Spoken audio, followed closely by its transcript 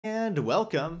And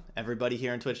welcome everybody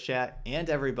here in Twitch chat and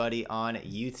everybody on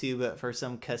YouTube for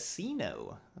some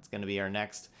casino. That's going to be our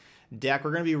next deck. We're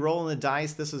going to be rolling the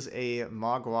dice. This is a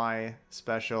Mogwai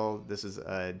special. This is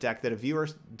a deck that a viewer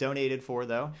donated for,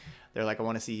 though. They're like, I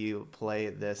want to see you play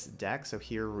this deck. So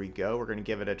here we go. We're going to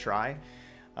give it a try.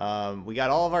 We got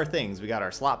all of our things. We got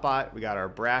our slot bot. We got our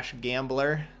Brash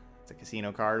Gambler. It's a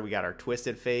casino card. We got our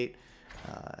Twisted Fate,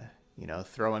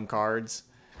 throwing cards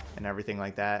and everything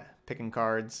like that. Picking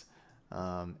cards,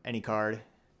 any card, you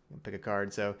can pick a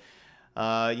card. So,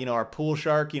 our pool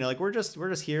shark, we're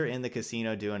just here in the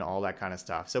casino doing all that kind of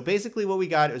stuff. So basically what we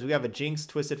got is we have a Jinx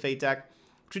Twisted Fate deck,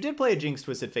 which we did play a Jinx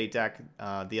Twisted Fate deck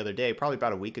the other day, probably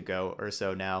about a week ago or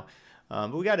so now.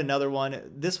 But we got another one.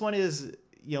 This one is,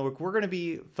 we're going to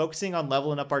be focusing on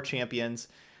leveling up our champions,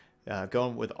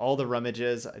 going with all the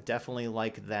rummages. I definitely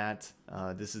like that.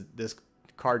 This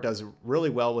card does really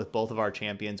well with both of our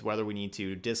champions, whether we need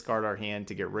to discard our hand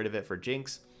to get rid of it for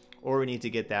Jinx, or we need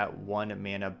to get that 1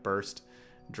 mana burst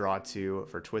draw 2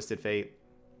 for Twisted Fate.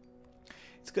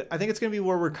 It's good. I think it's going to be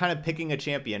where we're kind of picking a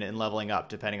champion and leveling up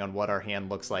depending on what our hand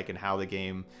looks like and how the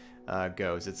game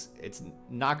goes. It's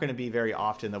not going to be very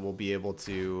often that we'll be able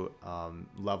to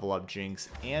level up Jinx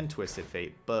and Twisted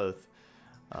Fate both,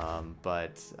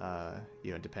 but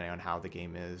depending on how the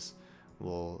game is,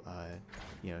 we'll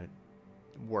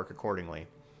work accordingly.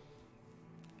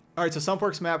 All right, so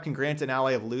Sunpork's map can grant an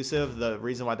ally of elusive. The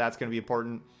reason why that's going to be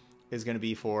important is going to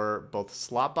be for both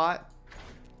Slotbot,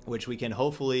 which we can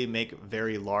hopefully make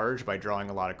very large by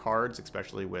drawing a lot of cards,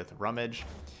 especially with Rummage,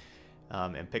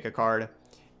 and pick a card,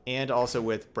 and also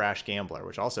with Brash Gambler,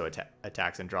 which also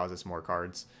attacks and draws us more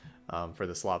cards for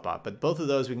the Slotbot. But both of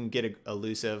those we can get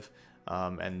elusive,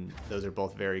 and those are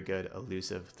both very good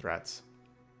elusive threats.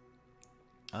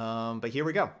 But here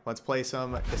we go. Let's play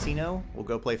some casino. We'll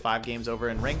go play 5 games over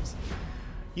in ranked.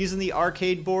 Using the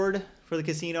arcade board for the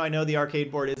casino. I know the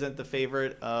arcade board isn't the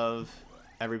favorite of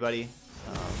everybody.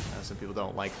 I know some people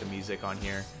don't like the music on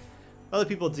here. Other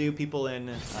people do. People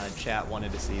in chat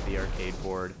wanted to see the arcade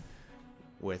board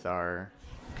with our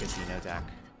casino deck.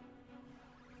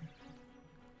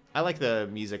 I like the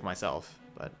music myself,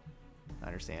 but I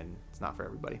understand it's not for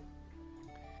everybody.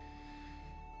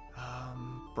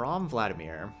 Braum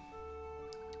Vladimir.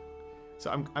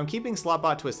 So I'm keeping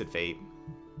Slotbot Twisted Fate.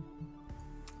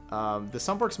 The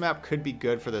Sunpork's map could be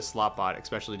good for the Slotbot,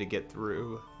 especially to get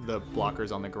through the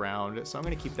blockers on the ground. So I'm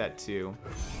going to keep that too.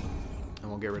 And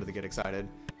we'll get rid of the Get Excited.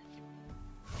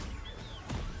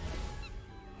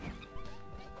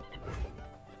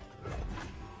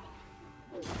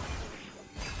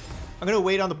 I'm going to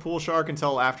wait on the Pool Shark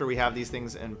until after we have these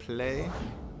things in play.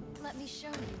 Let me show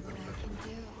you what I can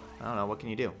do. I don't know, what can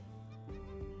you do?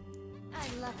 I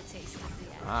love a taste of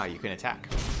the edge. Ah, you can attack.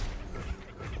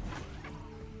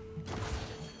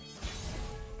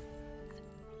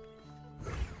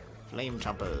 Flame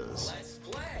Chompers.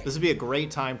 This would be a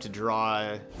great time to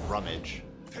draw Rummage.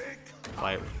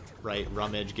 Right,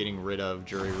 Rummage getting rid of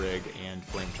Jury Rig and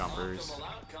Flame Chompers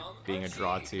being a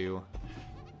draw 2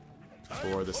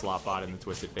 for the Slotbot and the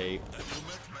Twisted Fate.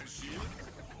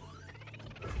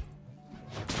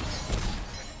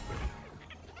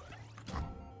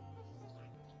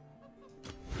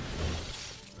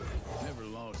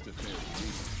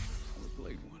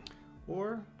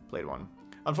 Or played one.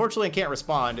 Unfortunately, I can't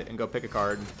respond and go pick a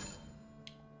card.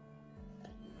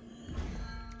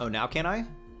 Oh, now can I?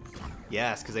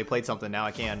 Yes, because they played something. Now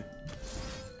I can.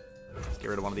 Let's get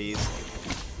rid of one of these.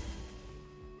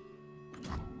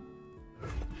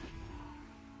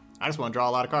 I just want to draw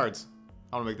a lot of cards.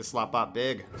 I want to make the Slotbot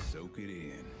big. Soak it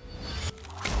in.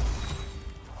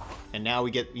 And now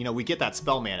we get, we get that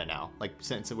spell mana now. Like,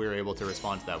 since we were able to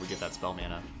respond to that, we get that spell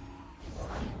mana.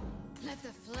 Let the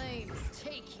flames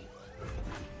take you.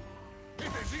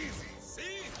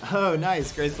 Oh,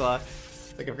 nice. Great spot.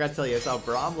 Like, I forgot to tell you, I saw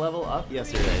Braum level up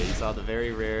yesterday. You saw the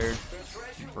very rare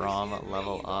Braum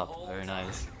level up. Very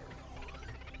nice.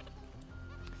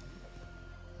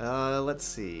 Let's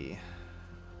see.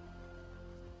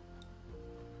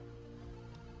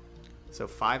 So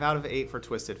 5 out of 8 for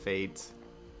Twisted Fate.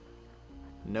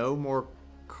 No more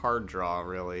card draw,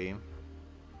 really.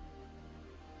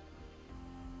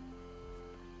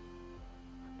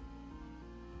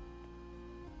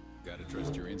 Gotta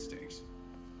trust your instincts.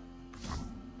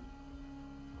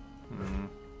 Well,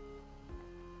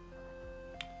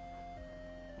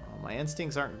 my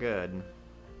instincts aren't good.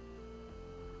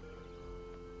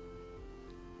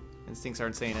 Instincts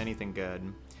aren't saying anything good.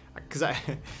 Because I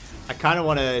kind of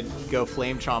want to go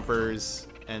Flame Chompers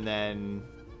and then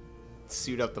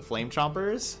suit up the Flame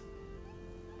Chompers.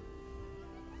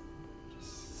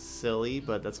 silly,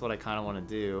 but that's what I kind of want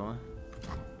to do.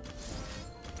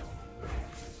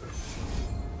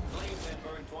 Flames that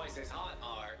burn twice as hot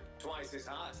are twice as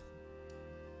hot.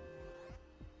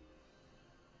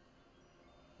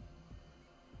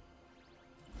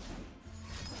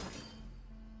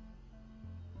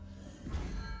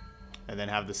 And then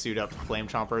have the suit up Flame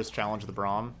Chompers challenge the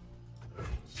Braum.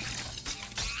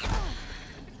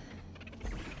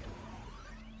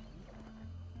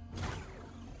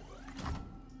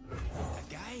 The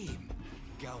game.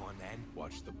 Go on then.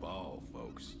 Watch the ball,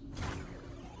 folks.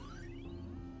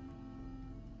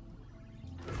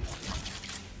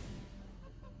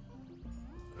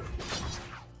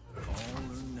 All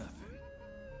or nothing.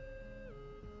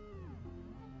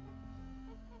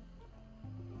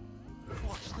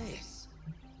 Watch this.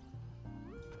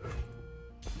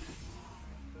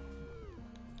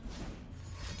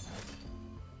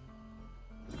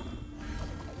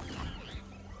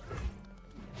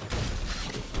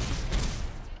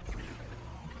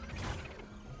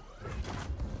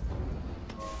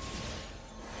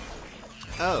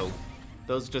 Oh,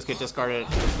 those just get discarded.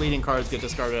 Fleeting cards get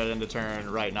discarded at end of turn,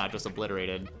 right? Not just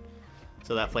obliterated.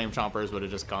 So that Flame Chompers would have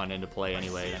just gone into play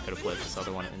anyway. I could have put this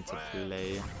other one into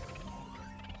play.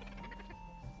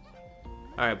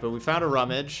 All right, but we found a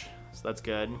Rummage, so that's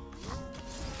good.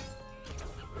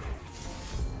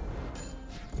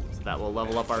 So that will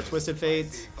level up our Twisted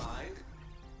Fate.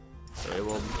 So it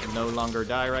will no longer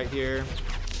die right here.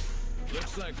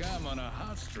 Looks like I'm on a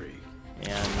hot streak.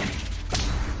 And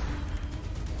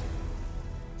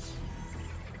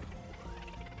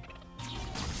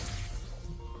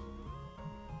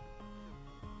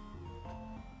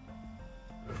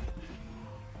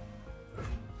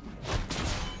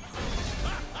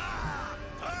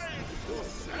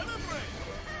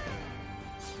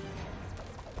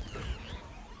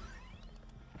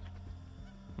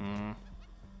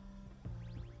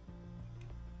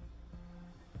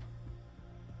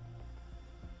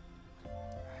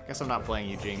I guess I'm not playing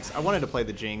you, Jinx. I wanted to play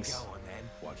the Jinx, Go on then.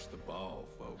 Watch the ball,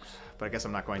 folks. but I guess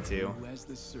I'm not going to. Who has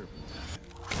the serpentine?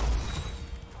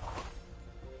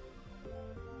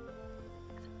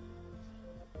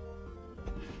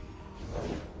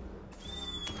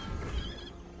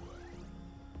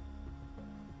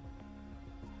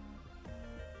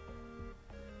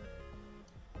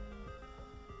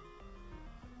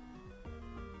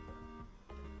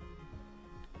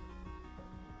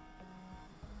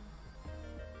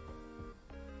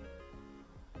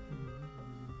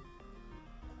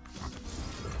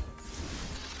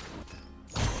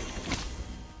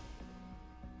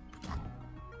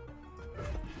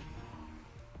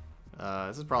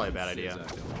 This is probably a bad idea. Says I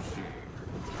don't share.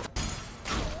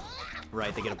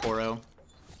 Right, they get a Poro.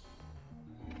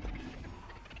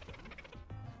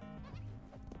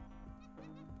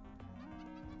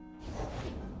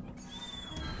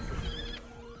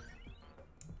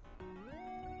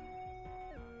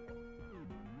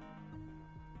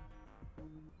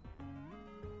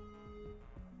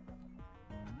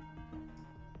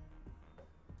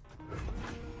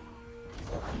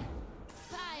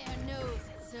 Fire knows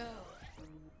its own.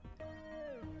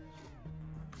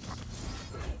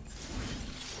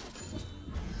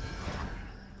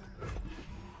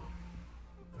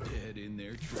 Dead in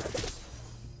their tracks.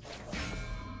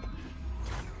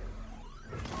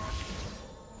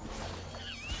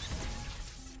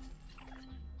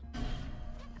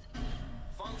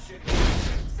 Function.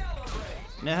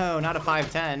 Celebrate. No, not a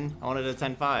 5-10. I wanted a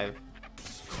 10-5.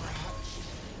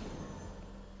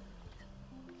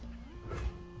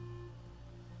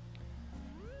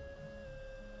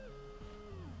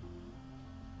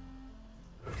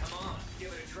 Come on,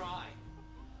 give it a try.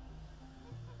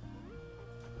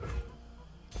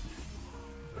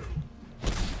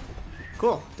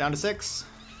 Cool, down to 6.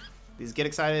 These Get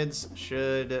Exciteds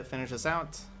should finish us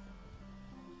out.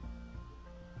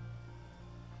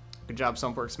 Good job,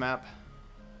 Sumpworks map.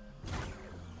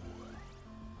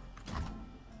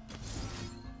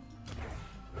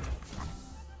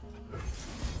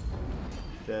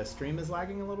 The stream is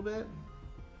lagging a little bit.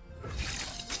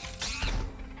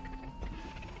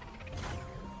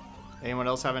 Anyone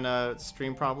else having a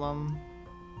stream problem?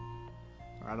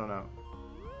 Or I don't know.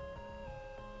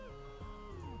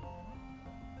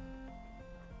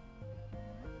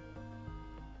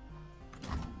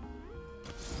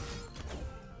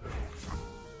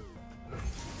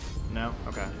 No?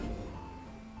 Okay.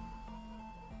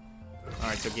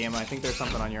 Alright, so Gamma, I think there's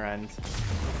something on your end.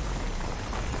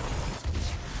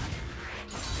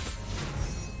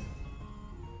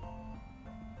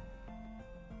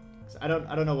 I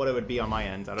don't know what it would be on my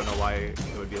end. I don't know why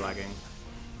it would be lagging.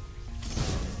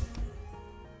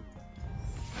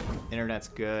 Internet's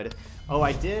good. Oh,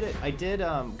 I did,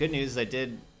 good news is I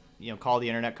did, you know, call the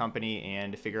internet company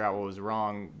and figure out what was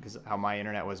wrong, because how my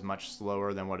internet was much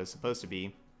slower than what it's supposed to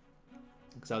be.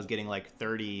 Because I was getting like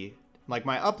 30, like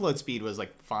my upload speed was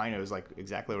like fine, it was like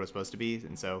exactly what it was supposed to be,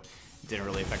 and so it didn't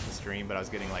really affect the stream, but I was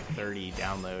getting like 30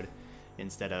 download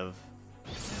instead of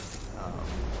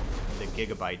the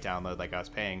gigabyte download like I was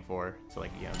paying for. So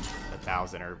like, you know,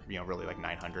 1,000 or, you know, really like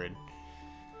 900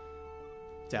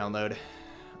 download.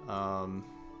 And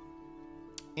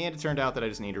it turned out that I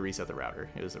just need to reset the router.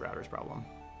 It was the router's problem.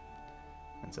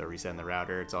 And so resetting the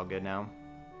router, it's all good now.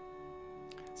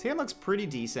 This hand looks pretty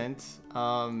decent.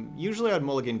 Usually I'd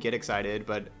mulligan Get Excited,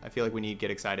 but I feel like we need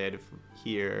Get Excited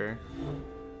here.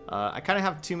 I kind of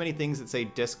have too many things that say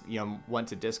want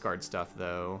to discard stuff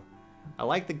though. I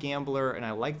like the Gambler and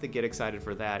I like the Get Excited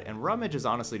for that, and Rummage is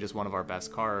honestly just one of our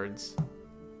best cards.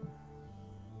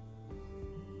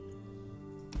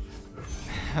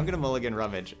 I'm gonna mulligan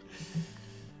Rummage.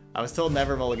 I was told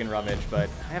never mulligan Rummage, but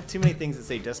I have too many things that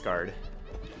say discard.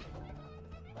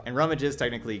 And Rummage is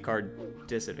technically card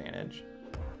disadvantage.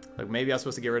 Like maybe I was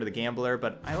supposed to get rid of the Gambler,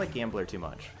 but I like Gambler too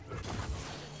much.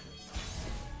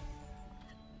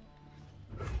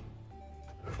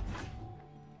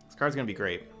 This card's gonna be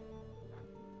great.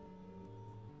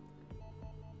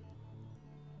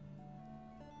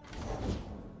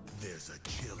 There's a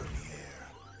chill in the air.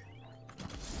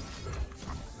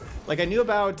 Like I knew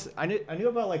about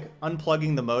like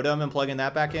unplugging the modem and plugging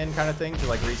that back in kind of thing to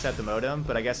like reset the modem,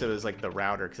 but I guess it was like the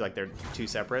router, because like they're two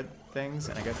separate things,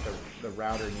 and I guess the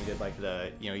router needed like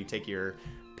the, you know, you take your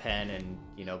pen and,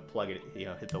 you know, plug it, you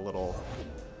know, hit the little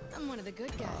I'm one of the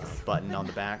good guys. button on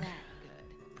the back.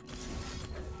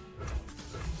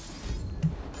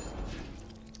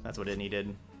 That's what it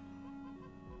needed.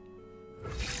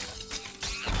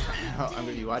 I'm going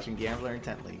to be watching Gambler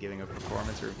intently, giving a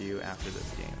performance review after this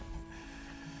game.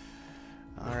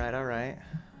 Alright, alright.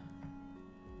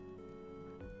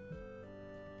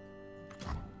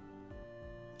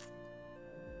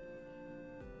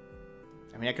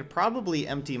 I mean, I could probably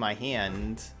empty my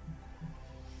hand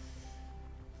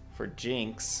for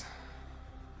Jinx.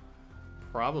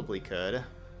 Probably could.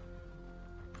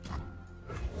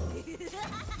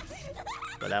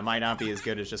 But that might not be as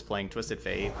good as just playing Twisted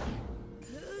Fate.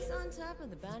 Who's on top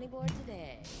of the bounty board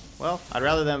today? Well, I'd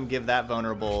rather them give that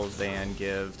vulnerable than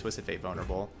give Twisted Fate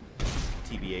vulnerable.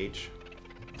 TBH.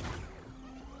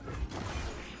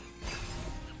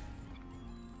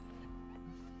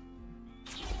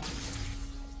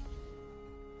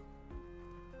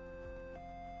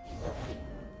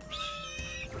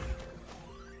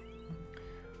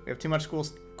 We have too much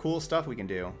cool stuff we can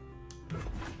do.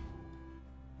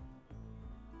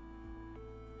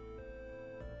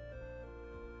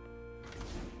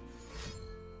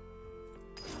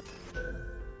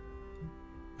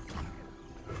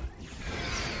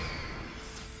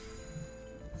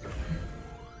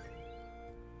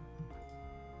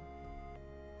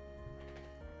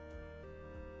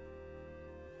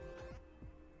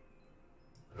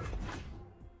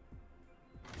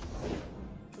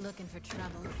 Looking for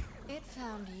trouble? It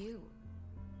found you.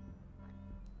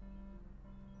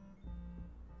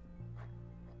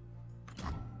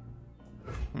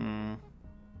 I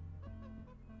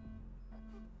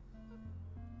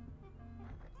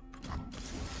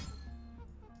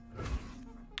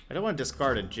don't want to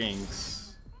discard a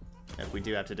Jinx. If we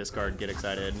do have to discard Get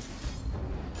Excited.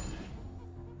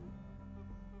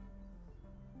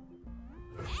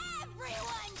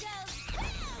 Everyone goes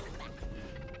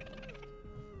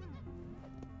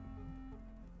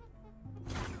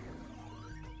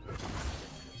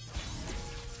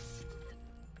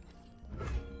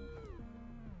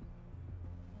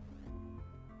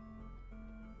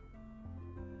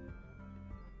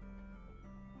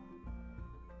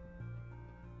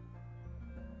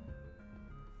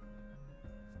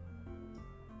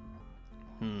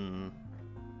boom!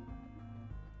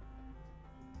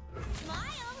 Smile!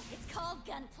 It's called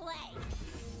gunplay.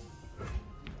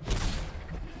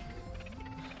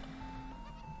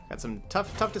 Got some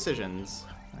tough decisions.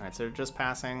 Alright, so just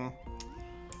passing.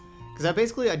 Because I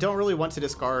don't really want to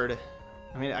discard.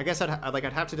 I mean, I guess I'd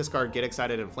have to discard Get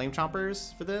Excited and Flame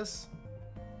Chompers for this.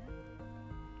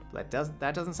 That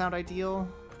doesn't sound ideal.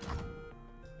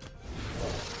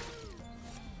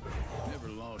 Never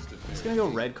lost a Just gonna go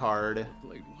red card.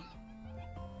 played one.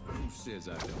 Who says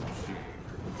I don't share?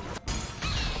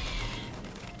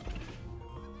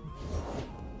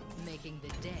 Making the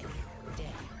day.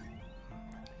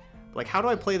 Like, how do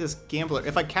I play this Gambler?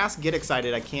 If I cast Get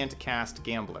Excited, I can't cast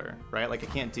Gambler, right? Like, I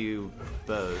can't do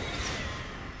both.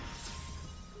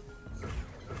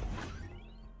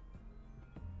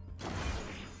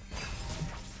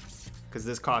 because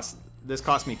this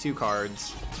cost me 2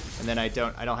 cards, and then I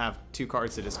don't have 2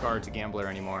 cards to discard to Gambler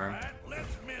anymore. Right,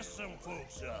 let's mess some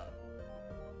folks up.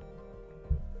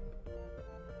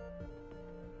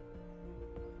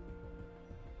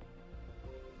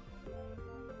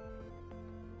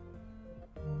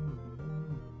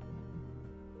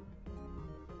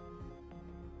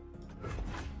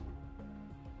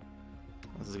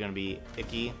 This is gonna be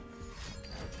icky.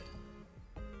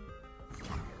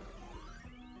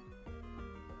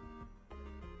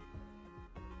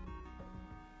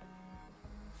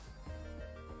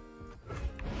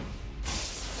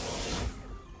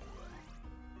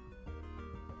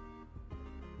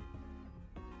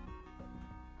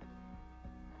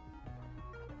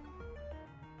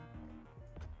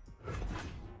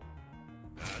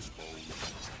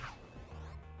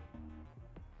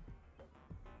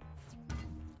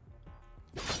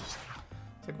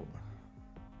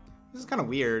 This is kind of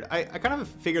weird. I kind of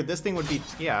figured this thing would be...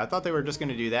 Yeah, I thought they were just going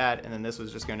to do that, and then this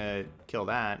was just going to kill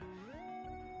that.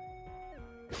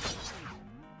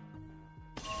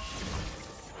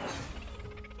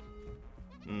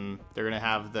 They're going to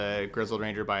have the Grizzled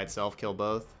Ranger by itself kill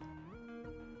both.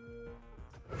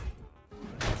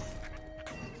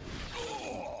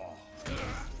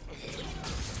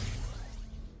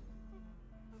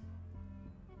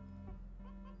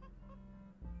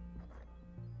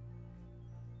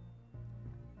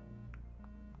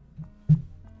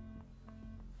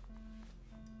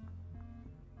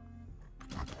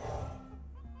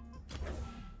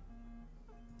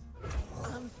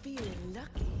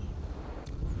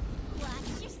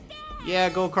 Yeah,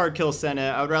 gold card kills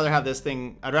Senna. I would rather have this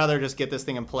thing... I'd rather just get this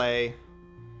thing in play.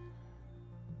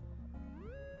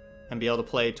 And be able to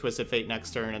play Twisted Fate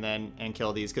next turn and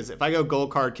kill these. Because if I go gold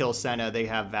card kill Senna, they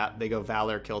go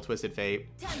Valor kill Twisted Fate.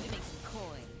 Time to make some coin.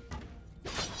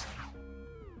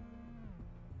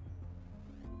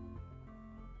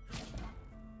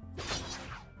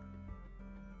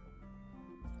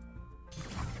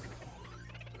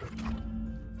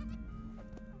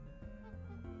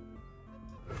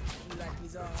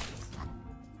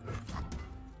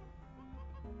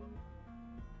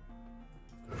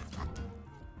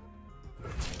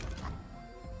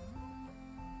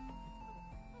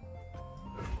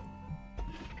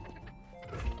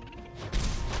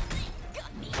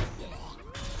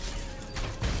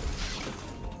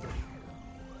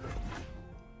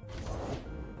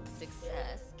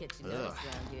 Get you noticed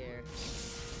around here.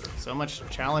 So much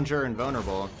Challenger and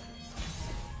Vulnerable.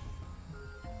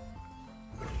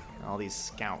 All these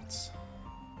scouts.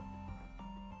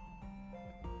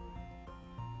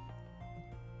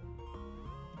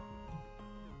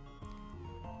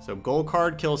 So gold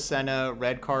card kills Senna,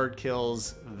 red card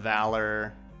kills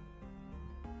Valor,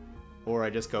 or I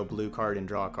just go blue card and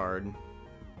draw a card.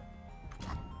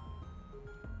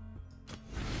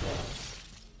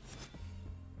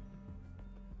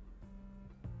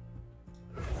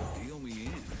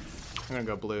 I'm gonna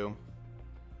go blue.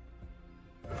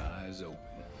 Eyes open.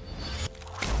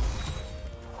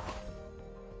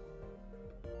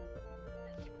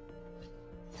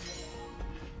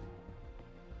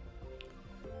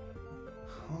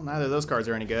 Well, neither of those cards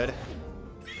are any good.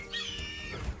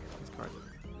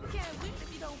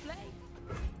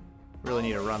 Really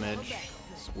need a rummage.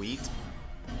 Sweet.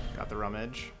 Got the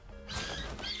rummage.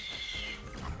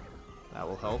 That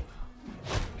will help.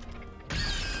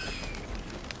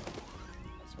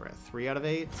 3 out of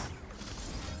 8.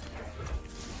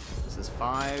 This is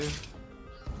 5.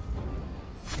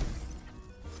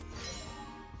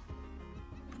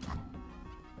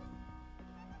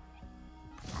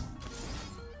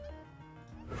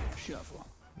 Shuffle.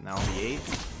 Now on the 8.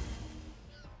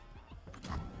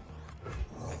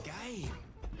 A game.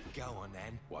 Go on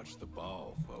then. Watch the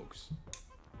ball, folks.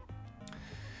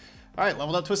 Alright,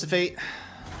 leveled up Twisted Fate.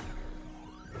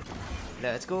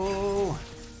 Let's go.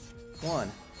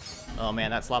 1. Oh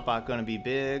man, that slot bot gonna be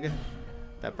big.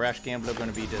 That Brash Gambler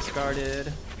gonna be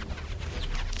discarded.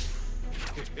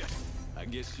 I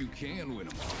guess you can win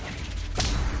them all.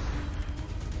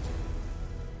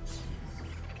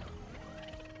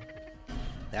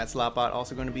 That slot bot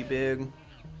also gonna be big.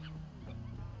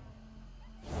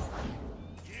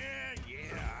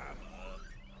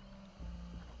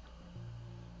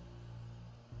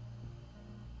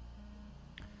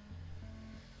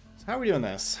 So how are we doing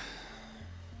this?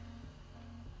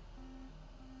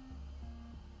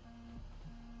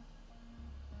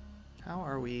 How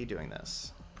are we doing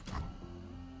this?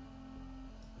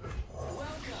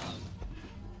 Welcome.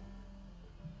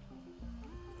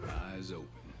 Eyes open.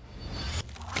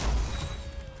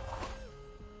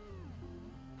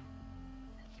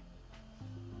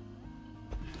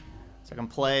 So I can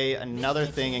play another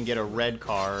thing and get a red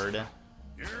card.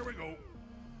 Here we go.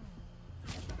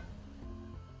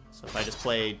 So if I just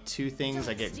play 2 things,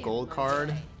 I get gold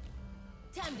card.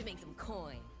 Time to make some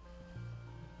coin.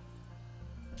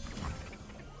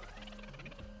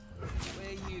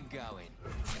 Where you going?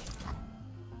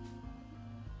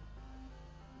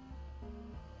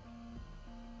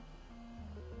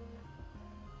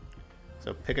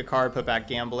 So pick a card, put back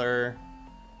Gambler,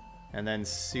 and then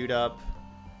suit up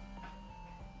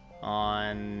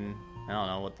on, I don't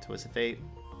know, what the Twist of Fate?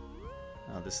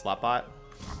 Oh, this slot bot.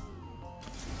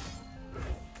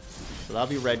 So that'll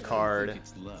be red card.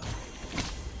 It's luck.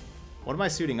 What am I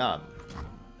suiting up?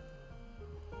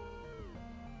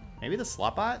 Maybe the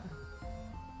slot bot?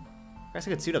 I guess I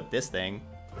could suit up this thing.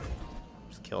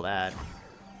 Just kill that.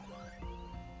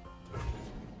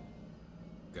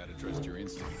 Gotta trust your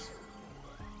instincts.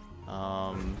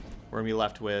 We're gonna be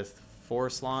left with 4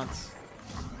 slots.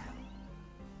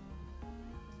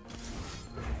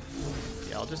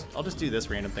 Yeah, I'll just do this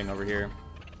random thing over here.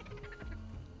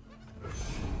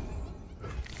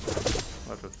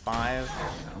 Left with 5.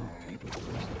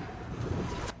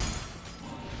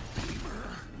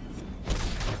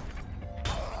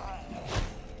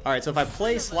 Alright, so if I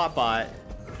play Slotbot,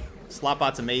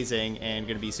 Slotbot's amazing and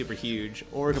gonna be super huge,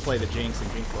 or we could play the Jinx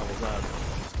and Jinx levels up.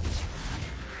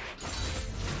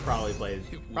 Probably play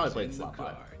the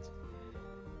Slotbot.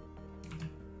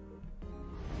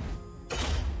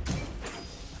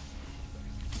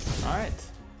 Alright,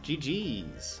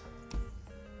 GG's.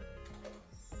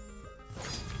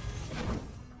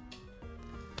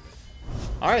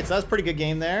 Alright, so that was a pretty good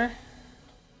game there.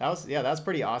 That was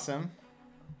pretty awesome.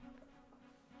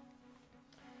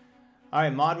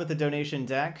 Alright, mod with the donation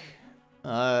deck.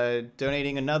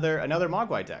 Donating another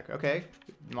Mogwai deck. Okay.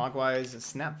 Mogwai's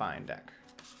Snapvine deck.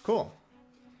 Cool.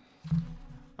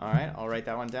 Alright, I'll write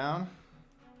that one down.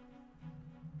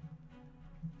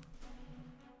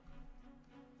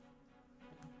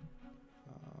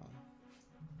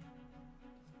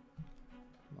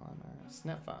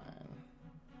 Snapvine.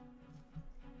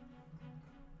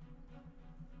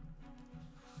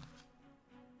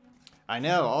 I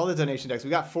know, all the donation decks. We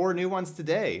got 4 new ones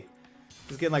today.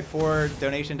 Just getting like 4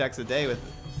 donation decks a day with...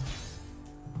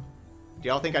 Do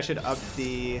y'all think I should up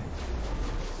the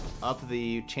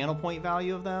channel point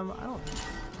value of them?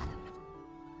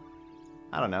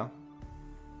 I don't know.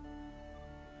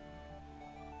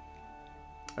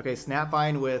 Okay,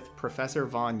 Snapvine with Professor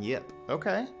Von Yip.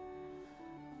 Okay.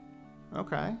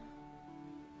 Okay.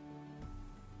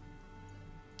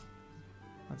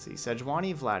 Let's see,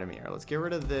 Sejuani, Vladimir. Let's get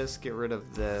rid of this, get rid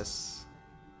of this.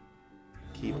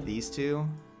 Keep these 2.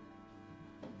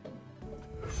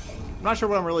 I'm not sure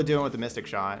what I'm really doing with the Mystic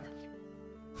Shot.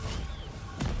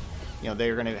 You know,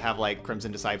 they're going to have, like,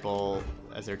 Crimson Disciple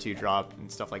as their 2-drop and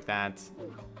stuff like that.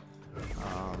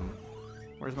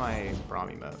 Where's my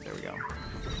Brahmi mode? There we go.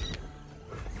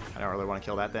 I don't really want to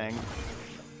kill that thing.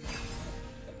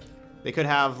 They could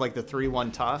have, like, the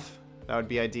 3-1 tough. That would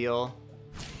be ideal.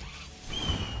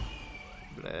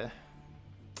 Bleh.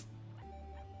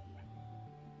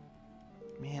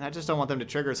 Man, I just don't want them to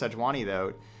trigger Sejuani,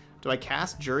 though. Do I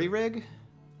cast Jury Rig?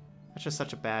 That's just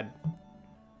such a bad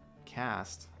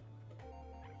cast.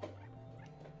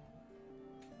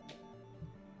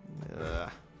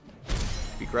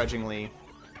 Begrudgingly.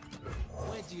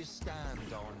 Where do you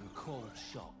stand on cold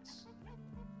shots?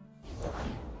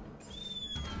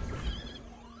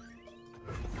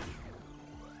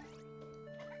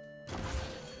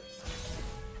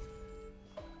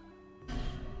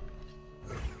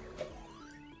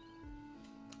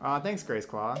 Thanks, Grace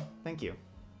Claw. Thank you.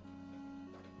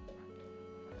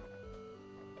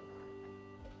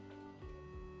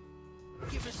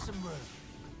 Give us some room.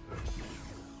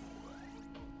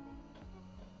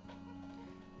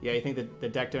 Yeah, you think the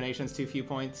deck donation's too few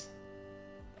points?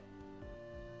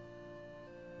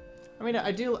 I mean,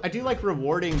 I do like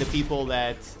rewarding the people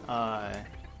that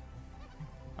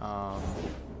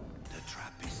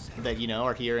that you know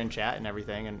are here in chat and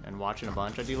everything and watching a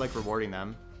bunch. I do like rewarding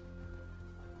them.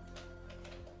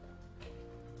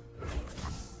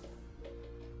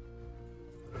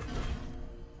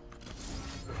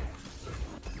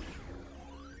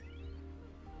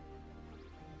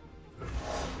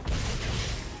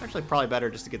 Actually, probably better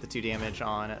just to get the 2 damage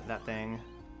on that thing.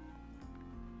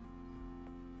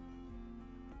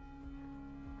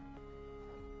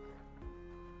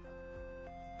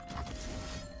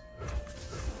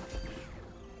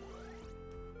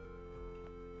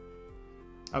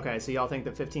 Okay, so y'all think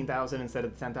that 15,000 instead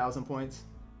of 10,000 points?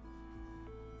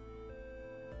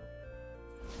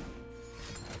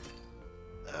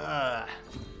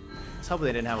 hoping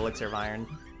they didn't have Elixir of Iron.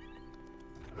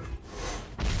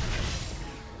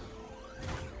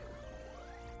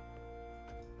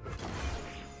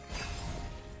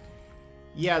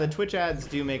 Yeah, the Twitch ads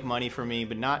do make money for me,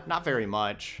 but not very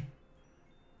much.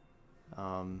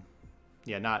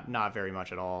 Yeah, not very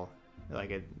much at all.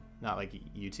 Like not like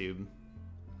YouTube.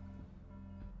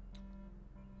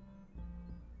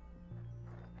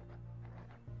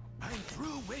 I'm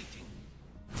through waiting.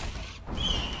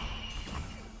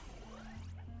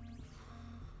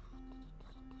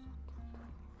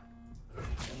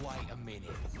 Wait a minute.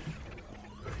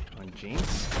 On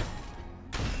Jinx.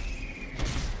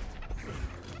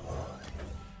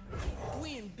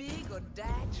 Win big or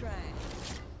die trying.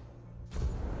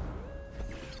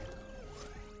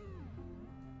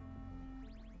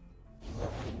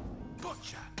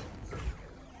 Gotcha.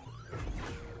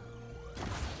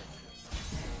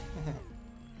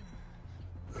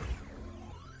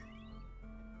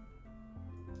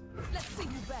 Let's see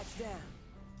who backs down.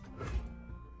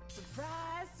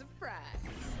 Surprise, surprise.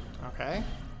 Okay.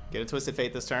 Get a Twisted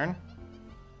Fate this turn.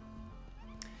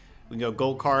 We can go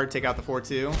gold card, take out the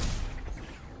 4/2.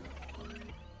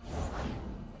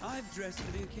 I've dressed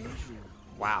for the occasion.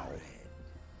 Wow.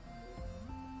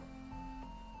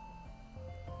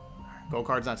 Gold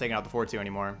card's not taking out the 4/2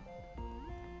 anymore.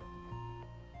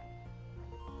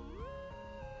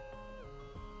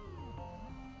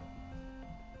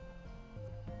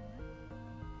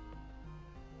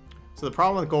 So the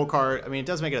problem with gold card, I mean, it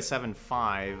does make it a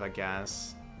 7/5, I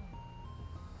guess.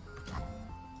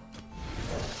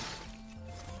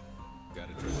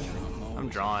 Gotta trust your own I'm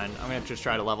drawing. I'm gonna just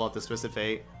try to level up this Twisted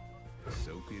Fate.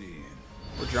 Soak it in.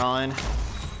 We're drawing. I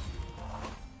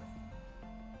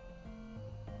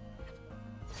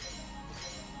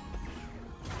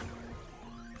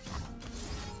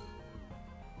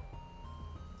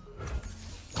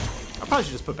probably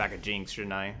should just put back a Jinx,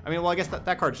 shouldn't I? I mean, well, I guess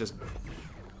that card's just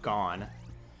gone. At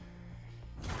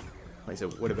least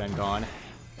it would have been gone.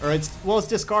 Or it's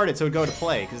discarded, so it would go to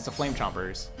play, because it's a Flame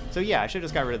Chompers. So yeah, I should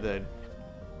just got rid of the...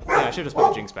 Yeah, I should just put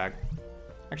the Jinx back.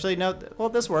 Actually, no, well,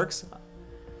 this works.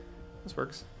 This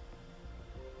works.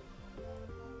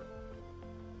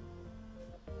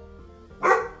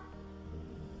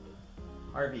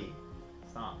 RV,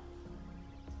 stop.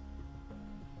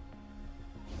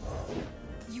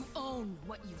 You own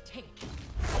what you take.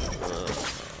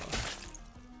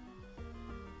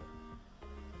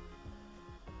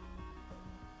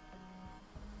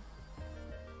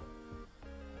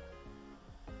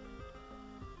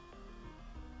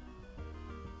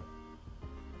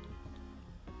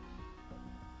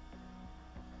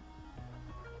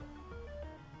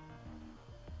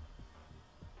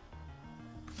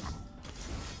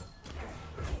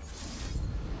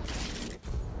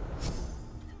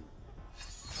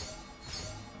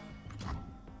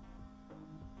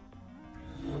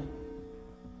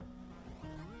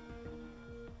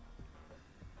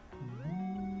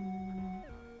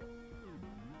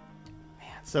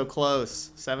 So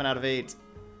close. 7 out of 8.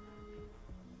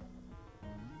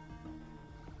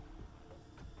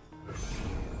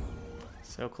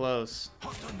 So close.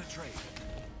 Hot on the trade.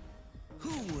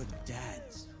 Who would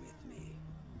dance with me?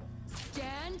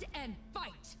 Stand and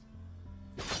fight.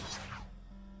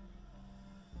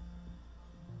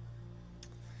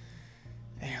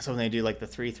 Yeah, so when they do like the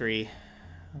 3/3,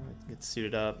 get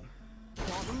suited up.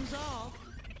 Bottoms up.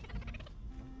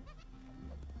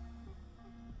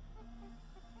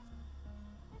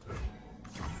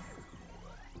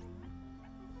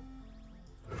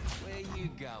 Where you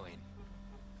going?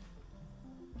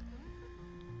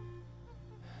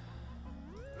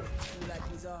 You like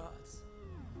his arts?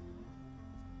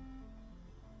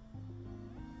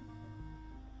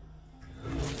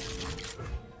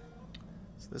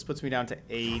 So this puts me down to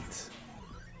 8.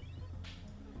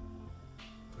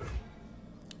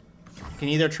 Can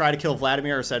either try to kill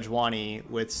Vladimir or Sejuani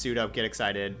with suit up, get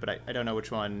excited, but I don't know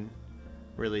which one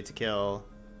really to kill.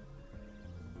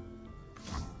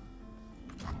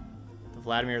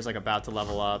 Vladimir is like about to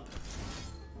level up.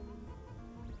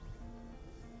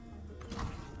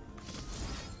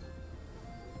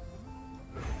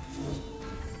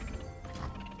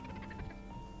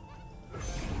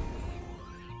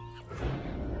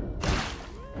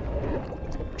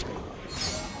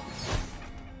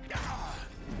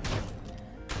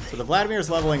 So the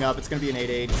Vladimir's leveling up. It's going to be an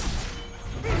 8/8.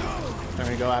 I'm going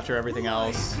to go after everything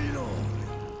else.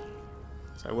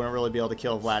 So I wouldn't really be able to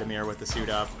kill Vladimir with the suit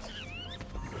up.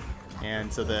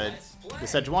 And so the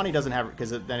Sejuani doesn't have,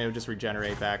 because then it would just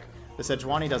regenerate back. The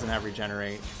Sejuani doesn't have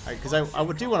regenerate. Because I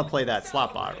do want to play that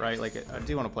slot bot, right? Like, I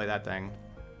do want to play that thing.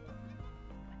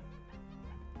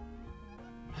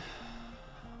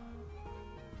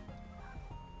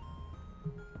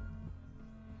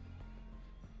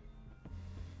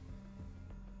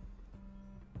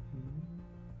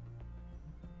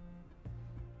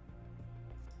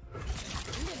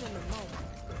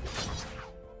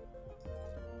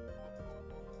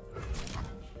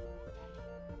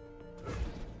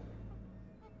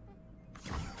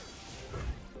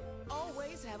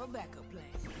 have a backup plan.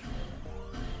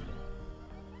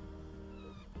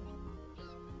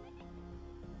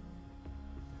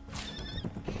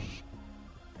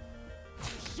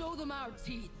 Show them our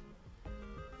teeth.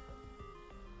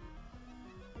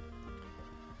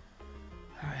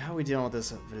 Alright, how are we dealing with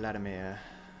this Vladimir?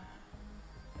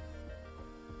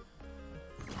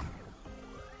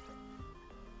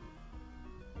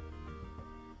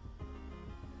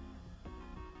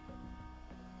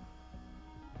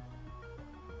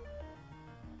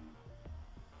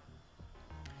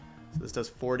 So this does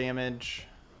 4 damage.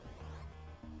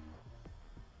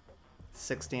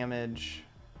 6 damage.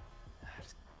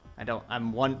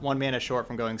 I'm one mana short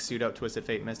from going Suit Up, Twisted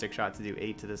Fate, Mystic Shot to do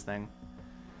 8 to this thing.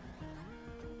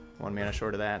 1 mana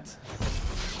short of that.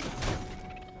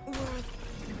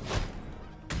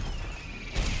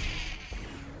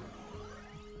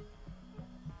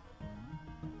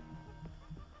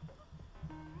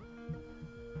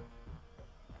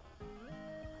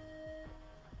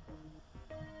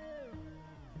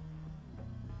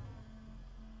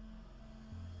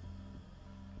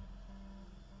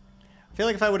 I feel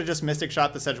like if I would have just Mystic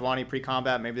Shot the Sejuani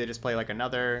pre-combat, maybe they just play like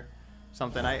another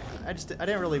something. I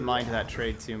didn't really mind that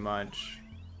trade too much.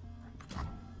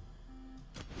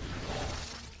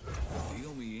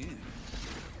 Feel me in.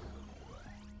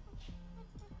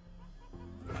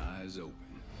 Eyes open.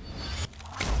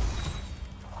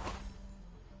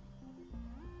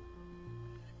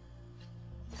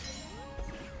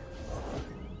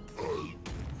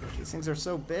 These things are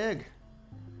so big.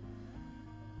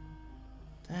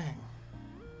 Dang.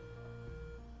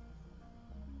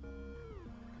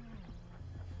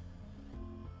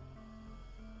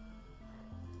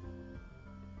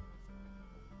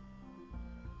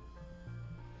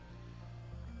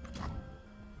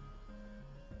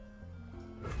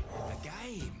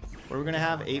 What are we gonna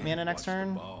have? 8 mana next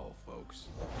turn? Ball, folks.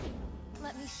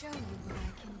 Let me show you what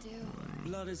I can do.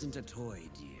 Blood isn't a toy,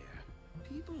 dear.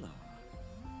 People are.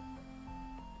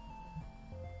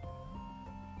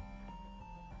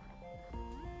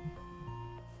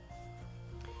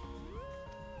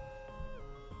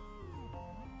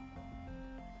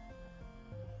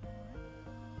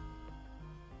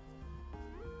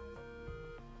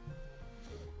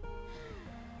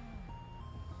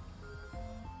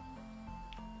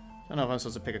 I don't know if I'm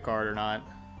supposed to pick a card or not.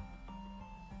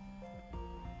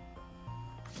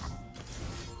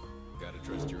 Gotta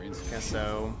trust your instincts. Guess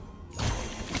so.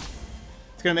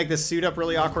 It's gonna make this Suit Up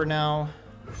really awkward now.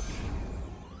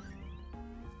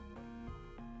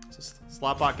 So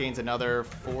Slotbot gains another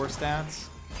 4 stats.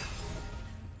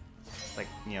 Like,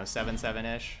 you know,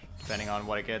 7/7-ish, depending on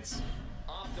what it gets.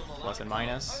 Plus and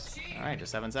minus. Alright,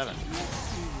 just 7/7.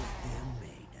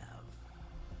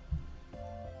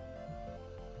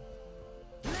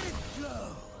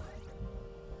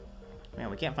 Man,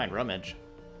 we can't find Rummage.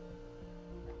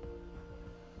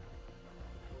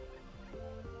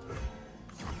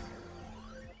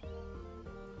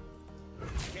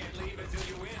 Can't leave until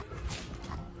you win.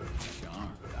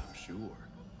 Charmed, I'm sure.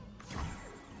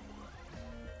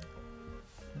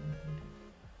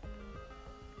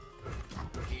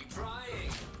 Keep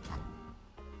trying.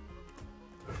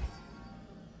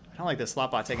 I don't like this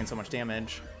Slotbot taking so much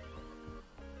damage.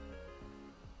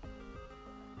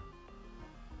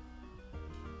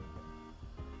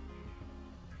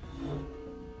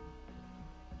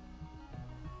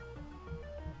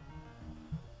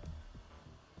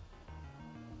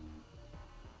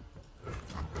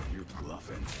 You're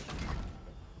bluffing.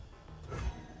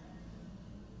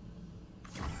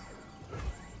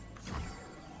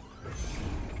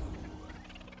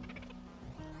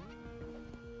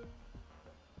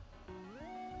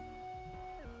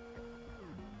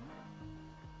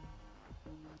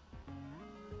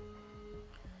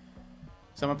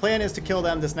 So my plan is to kill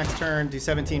them this next turn, do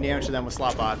 17 damage to them with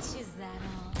Slotbots. Is that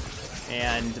all?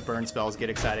 And burn spells,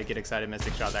 get excited,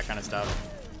 Mystic Shot, that kind of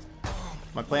stuff.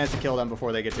 My plan is to kill them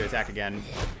before they get to attack again.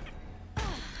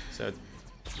 So,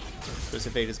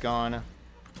 Twisted Fate is gone.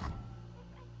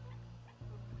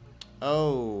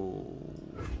 Oh.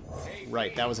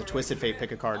 Right, that was a Twisted Fate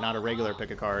pick a card, not a regular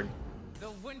pick a card.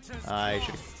 I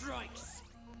should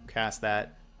cast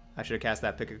that. I should have cast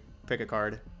that pick a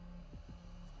card.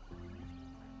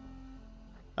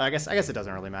 I guess it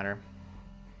doesn't really matter.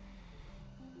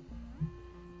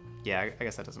 Yeah, I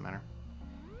guess that doesn't matter.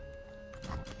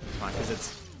 Fine,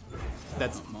 because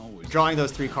that's drawing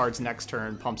those 3 cards next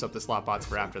turn pumps up the Slotbots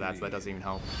for after that, so that doesn't even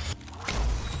help.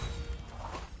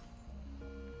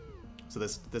 So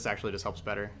this actually just helps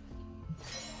better.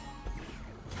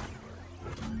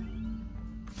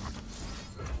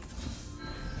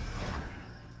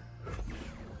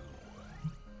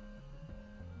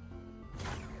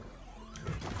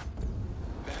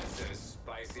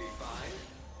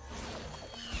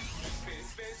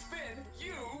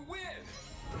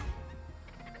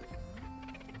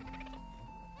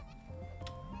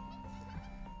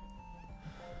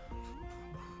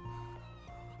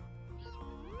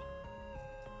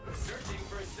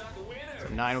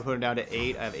 9 will put him down to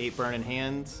 8. I have 8 burn in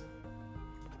hand.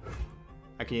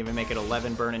 I can even make it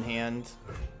 11 burn in hand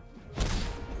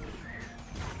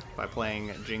by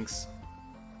playing Jinx.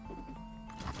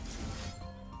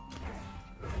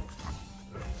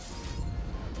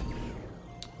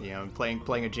 You know, playing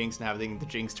a Jinx and having the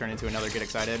Jinx turn into another Get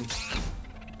Excited.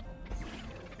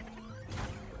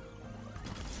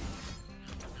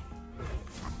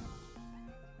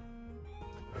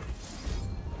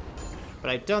 But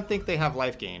I don't think they have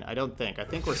life gain. I don't think. I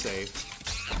think we're safe.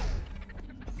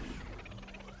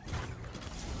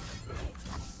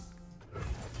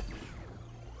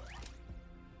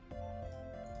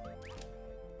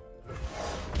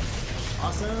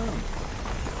 Awesome.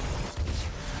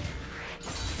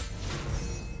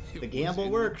 The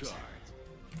gamble worked.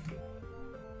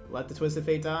 Let the Twisted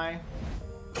Fate die.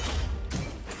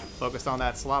 Focused on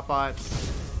that slot bot,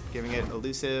 giving it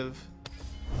elusive.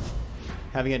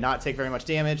 Having it not take very much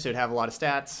damage, so it'd have a lot of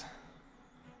stats.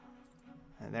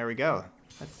 And there we go.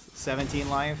 That's 17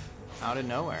 life out of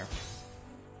nowhere.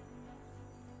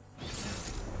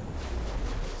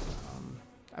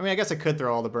 I mean, I guess I could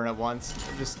throw all the burn at once.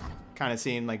 I'm just kind of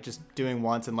seeing, like, just doing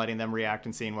once and letting them react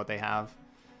and seeing what they have.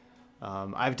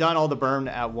 I've done all the burn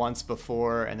at once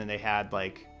before, and then they had,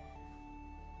 like,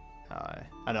 I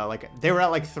don't know, like, they were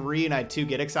at, like, 3, and I had 2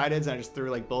 Get Exciteds, and I just threw,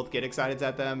 like, both Get Exciteds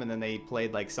at them, and then they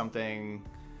played, like, something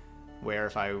where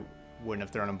if I wouldn't have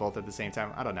thrown them both at the same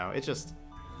time. I don't know. It's just...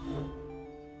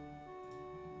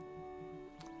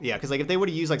 Yeah, because, like, if they would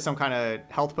have used, like, some kind of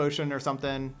health potion or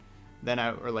something, then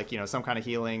or, like, you know, some kind of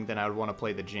healing, then I would want to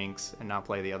play the Jinx and not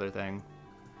play the other thing.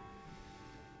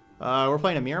 We're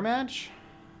playing a mirror match?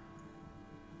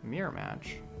 Mirror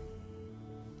match.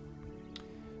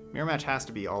 Mirror match has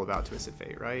to be all about Twisted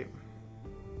Fate, right?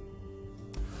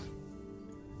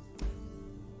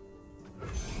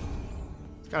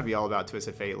 It's gotta be all about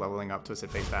Twisted Fate, leveling up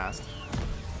Twisted Fate fast.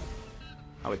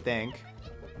 I would think.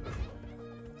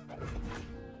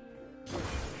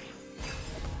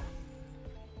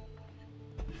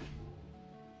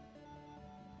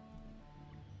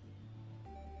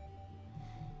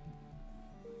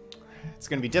 It's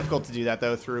gonna be difficult to do that,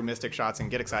 though, through Mystic Shots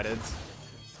and Get Excited.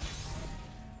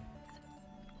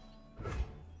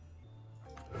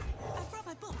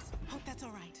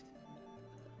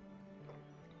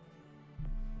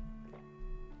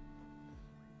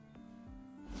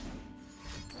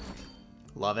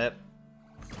 Love it.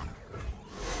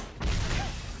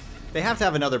 They have to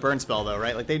have another burn spell, though,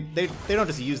 right? Like, they don't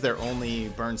just use their only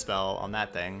burn spell on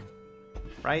that thing,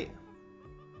 right?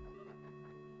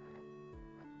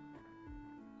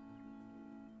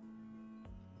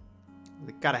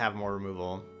 They gotta have more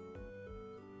removal.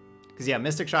 Because, yeah,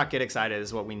 Mystic Shot, Get Excited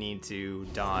is what we need to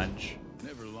dodge.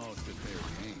 Never lost a fair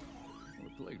game. Or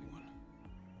played one.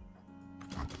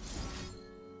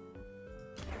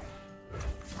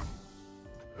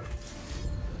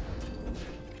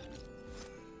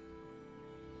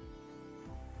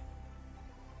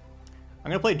 I'm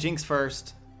gonna play Jinx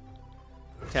first,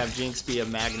 to have Jinx be a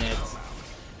magnet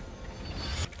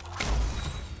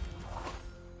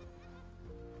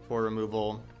for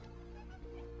removal.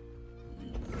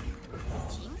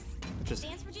 Just,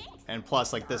 and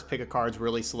plus, like, this pick of cards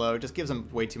really slow. Just gives them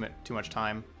way too much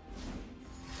time.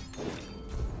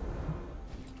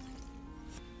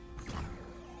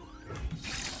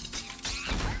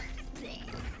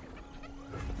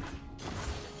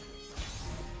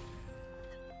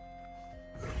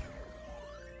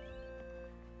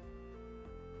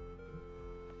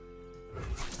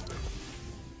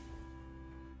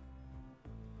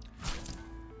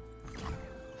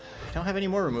 Don't have any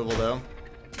more removal, though.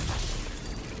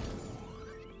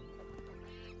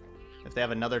 If they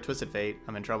have another Twisted Fate,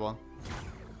 I'm in trouble.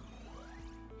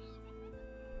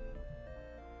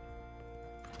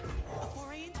 A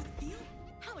foray into the field?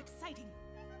 How exciting!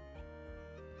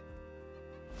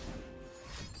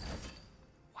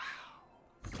 Wow.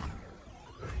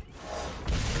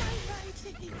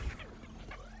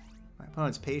 My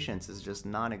opponent's patience is just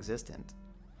non-existent.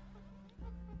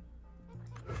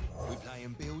 We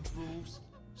playing bilge rules,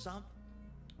 son?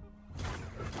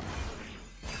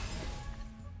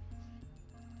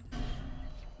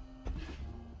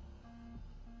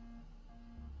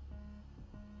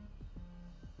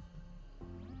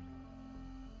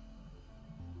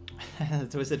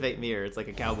 Twisted Fate Mirror, it's like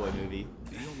a cowboy movie.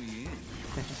 Feel me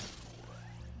in.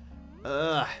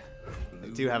 Ugh. I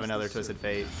do have another Twisted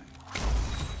Fate.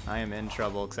 I am in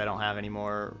trouble because I don't have any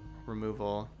more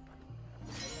removal.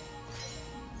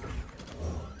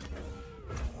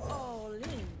 All in,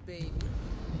 baby.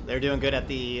 They're doing good at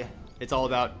the it's all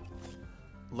about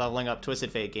leveling up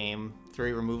Twisted Fate game.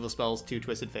 3 removal spells, 2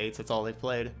 Twisted Fates. That's all they've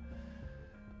played.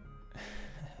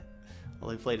 All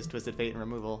they've played is Twisted Fate and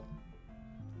removal.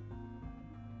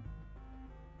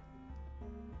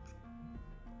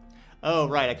 Oh,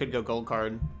 right, I could go gold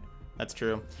card. That's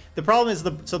true. The problem is,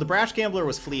 so the Brash Gambler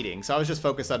was fleeting, so I was just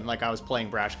focused on, like, I was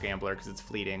playing Brash Gambler because it's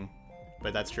fleeting.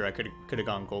 But that's true, I could have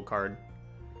gone gold card.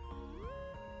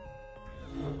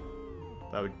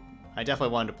 I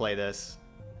definitely wanted to play this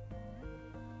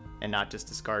and not just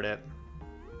discard it.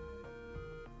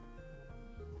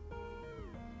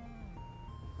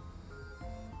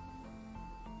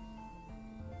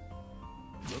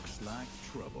 Looks like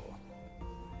trouble.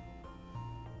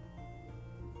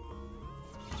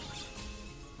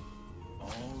 All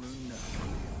or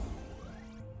nothing.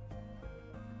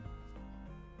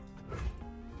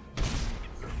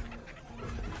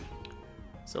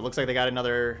 So it looks like they got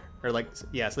another, or like,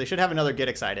 yeah, so they should have another Get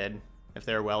Excited if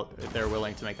they're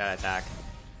willing to make that attack.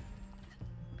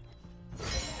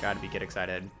 Gotta be Get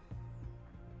Excited.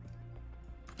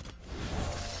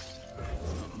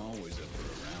 I'm always up for a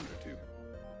round or two.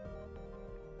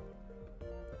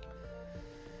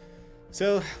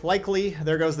 So likely,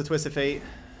 there goes the Twisted Fate.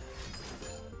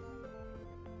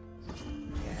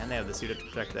 Yeah, and they have the suit to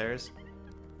protect theirs.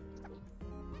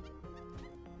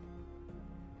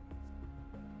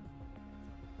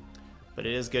 But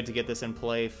it is good to get this in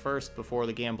play first before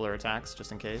the Gambler attacks,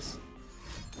 just in case.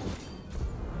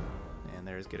 And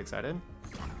there's Get Excited.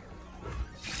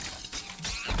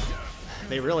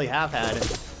 They really have had,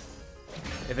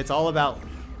 if it's all about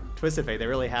Twisted Fate, they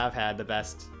really have had the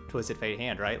best Twisted Fate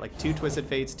hand, right? Like 2 Twisted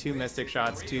Fates, 2 Mystic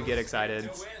Shots, 2 Get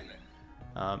Exciteds,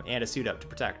 and a suit up to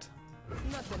protect.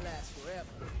 Nothing lasts forever.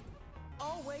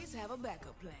 Always have a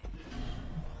backup plan.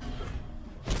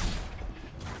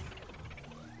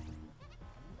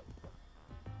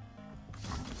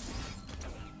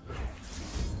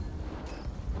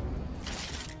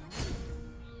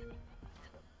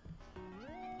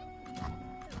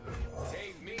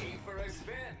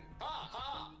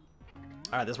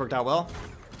 All right, this worked out well.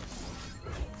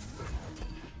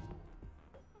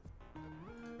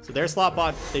 So their slot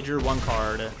bot, they drew 1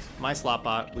 card. My slot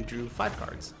bot, we drew 5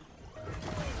 cards.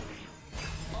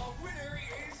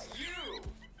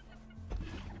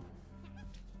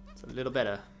 It's a little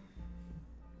better.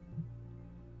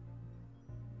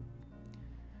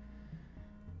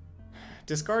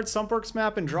 Discard Sumpworks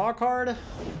map and draw a card.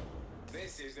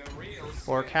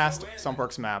 Or cast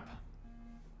Sumpworks map.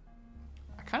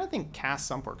 I kind of think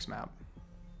cast Sumpworks map.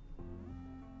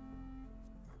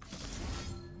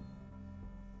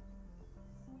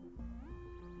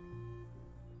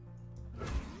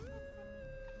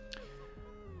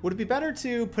 Would it be better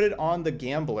to put it on the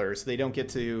Gambler so they don't get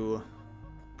to...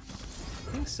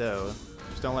 I think so.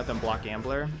 Just don't let them block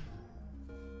Gambler.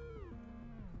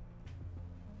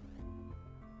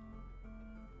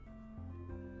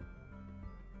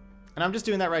 And I'm just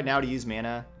doing that right now to use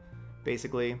mana,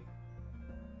 basically.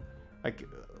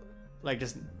 Like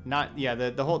just not, yeah,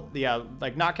 the whole, yeah,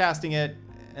 like not casting it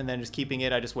and then just keeping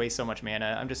it, I just waste so much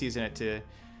mana. I'm just using it to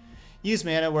use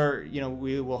mana where, you know,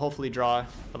 we will hopefully draw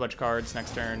a bunch of cards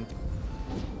next turn.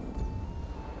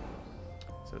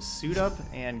 So suit up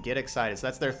and Get Excited. So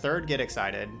that's their 3rd Get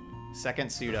Excited,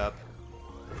 2nd suit up.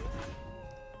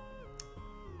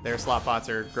 Their slot bots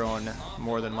are growing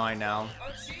more than mine now.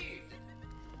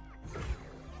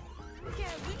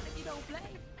 Can't win if you don't play.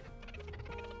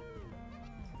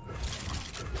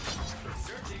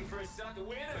 Searching for a sucker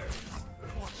winner.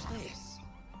 Watch this.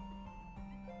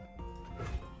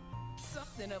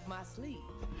 Something up my sleeve.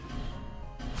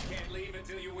 Can't leave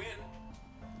until you win.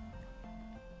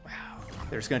 Wow.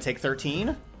 They're just going to take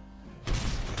 13.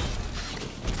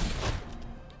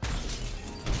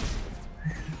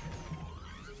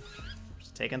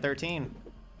 Just taking 13.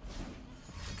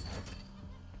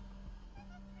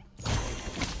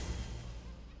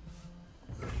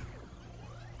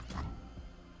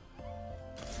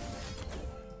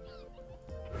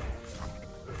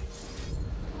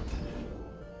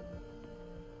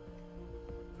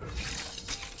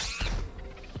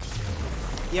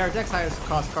 Yeah, our deck's highest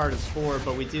cost card is 4,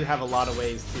 but we do have a lot of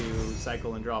ways to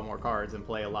cycle and draw more cards and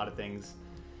play a lot of things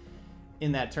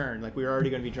in that turn. Like, we were already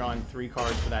going to be drawing 3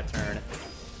 cards for that turn,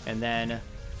 and then,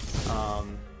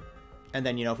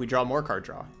 you know, if we draw more card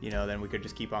draw, you know, then we could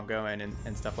just keep on going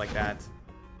and stuff like that.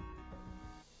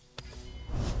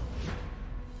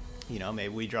 You know,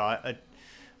 maybe we draw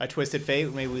a Twisted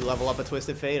Fate, maybe we level up a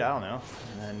Twisted Fate, I don't know,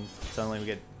 and then suddenly we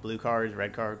get blue cards,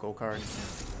 red card, gold card.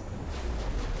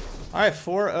 Alright,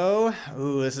 4-0.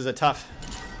 Ooh, this is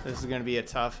going to be a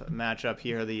tough matchup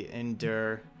here, the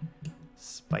Endure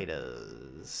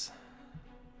Spiders.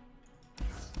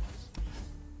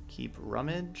 Keep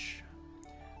Rummage.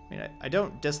 I mean, I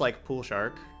don't dislike Pool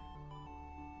Shark.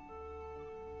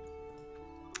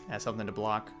 Has something to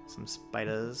block some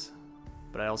spiders,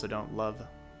 but I also don't love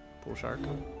Pool Shark.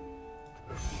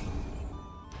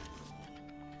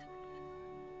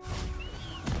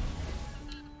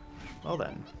 Well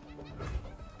then.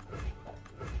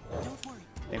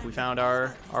 I think we found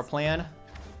our plan.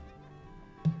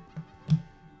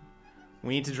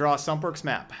 We need to draw a Sumpworks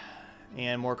map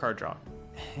and more card draw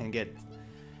and get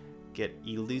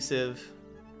elusive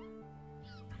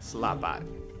Slotbot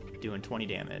doing 20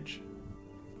 damage.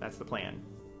 That's the plan.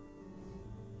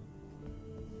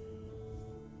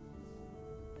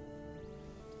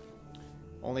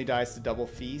 Only dies to double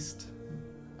feast.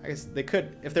 I guess they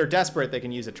could, if they're desperate, they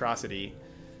can use Atrocity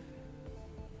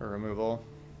for removal.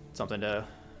 Something to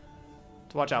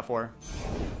watch out for.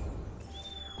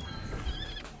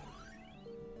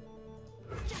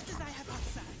 Just as I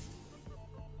hypothesized.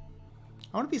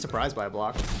 I want to be surprised by a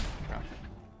block. Yeah.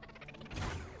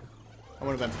 I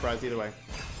wouldn't have been surprised either way.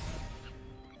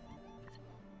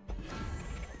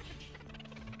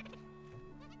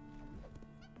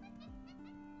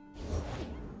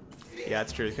 Yeah,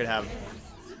 it's true. You could have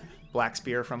Black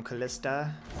Spear from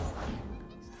Callista.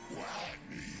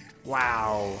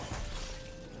 Wow.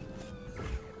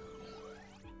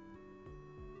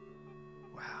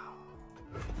 Wow.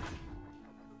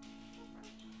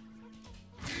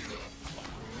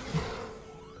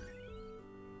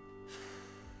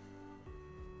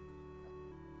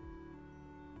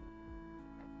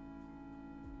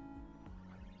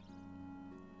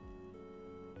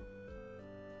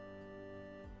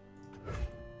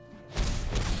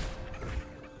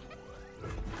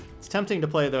 It's tempting to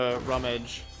play the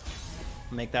Rummage.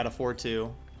 Make that a 4-2.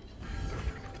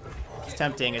 It's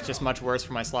tempting, it's just much worse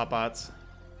for my slot bots.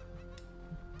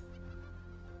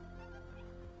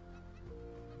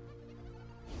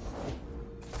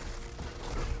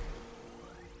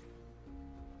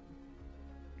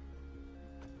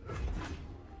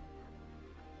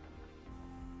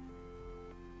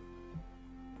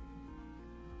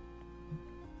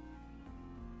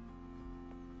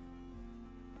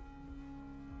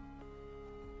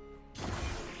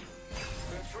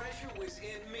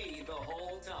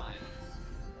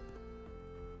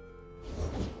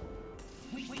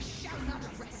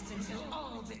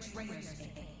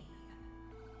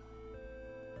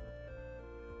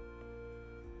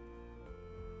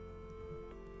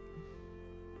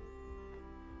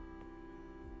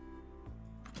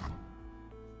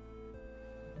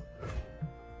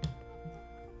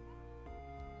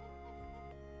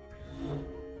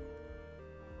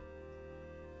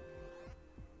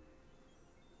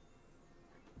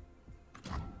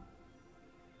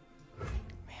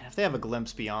 If they have a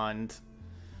Glimpse Beyond,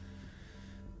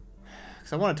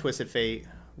 because I want a Twisted Fate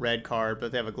red card, but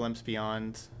if they have a Glimpse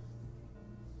Beyond,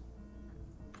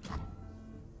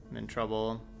 I'm in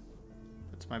trouble.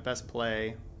 It's my best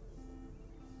play.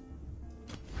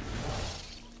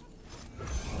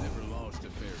 Never lost a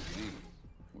fair game.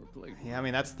 Or played. Yeah, I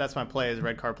mean that's my play is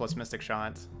red card plus Mystic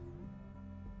Shot.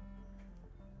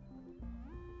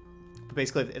 But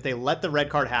basically, if they let the red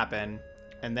card happen,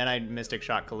 and then I Mystic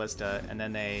Shot Callista, and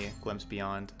then they Glimpse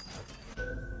Beyond.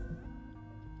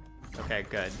 Okay,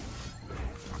 good.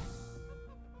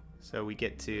 So we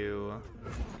get to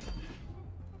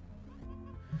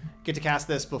cast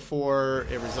this before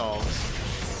it resolves.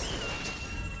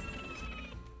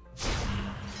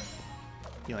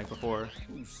 You like before?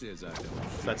 Who says I don't?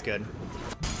 So that's good.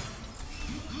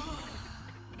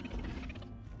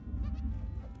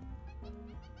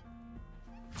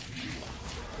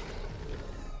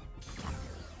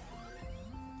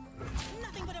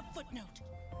 Nothing but a footnote.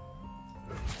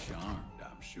 Charmed,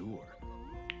 I'm sure.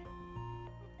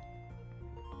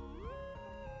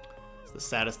 It's the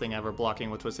saddest thing ever, blocking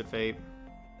with Twisted Fate.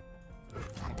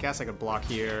 I guess I could block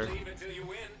here.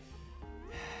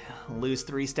 Lose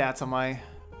 3 stats on my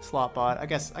slot bot. I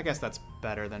guess that's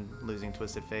better than losing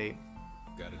Twisted Fate.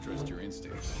 Gotta trust your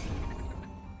instincts.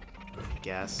 I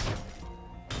guess.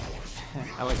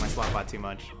 I like my slot bot too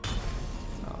much.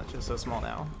 Oh, it's just so small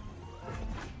now.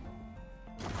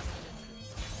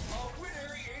 A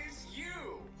winner is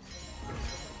you.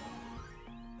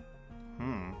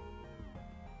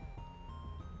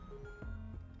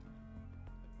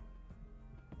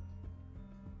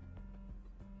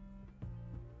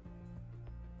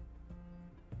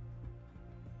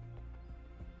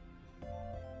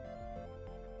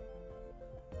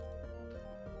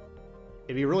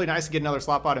 It'd be really nice to get another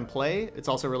slot bot in play. It's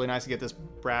also really nice to get this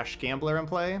Brash Gambler in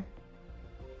play.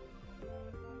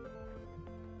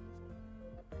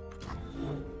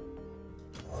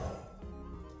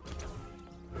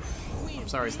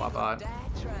 sorry, Slopbot. Die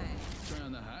trying. Try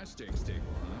on the high stakes table,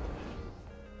 huh?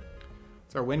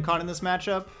 Is our win con in this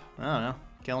matchup? I don't know.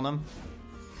 Killing him.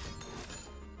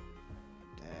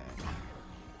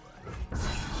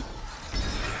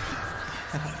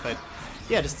 But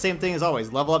yeah, just the same thing as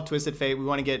always. Level up Twisted Fate. We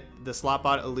want to get the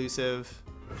Slopbot elusive.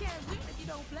 Can't win if you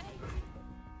don't play.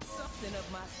 Something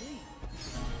up my sleeve.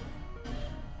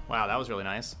 Wow, that was really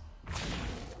nice.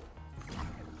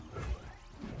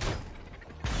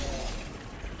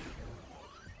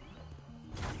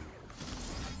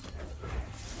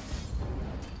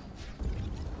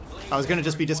 I was gonna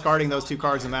just be discarding those two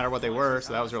cards no matter what they were,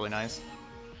 so that was really nice.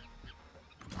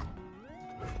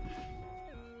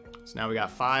 So now we got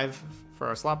 5 for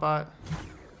our Slopbot.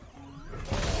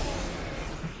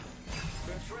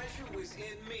 The treasure was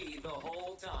in me the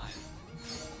whole time.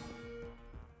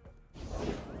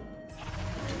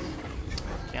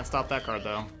 Can't stop that card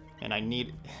though. And I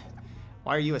need...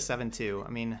 Why are you a 7-2? I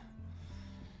mean...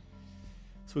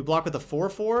 So we block with a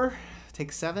 4-4?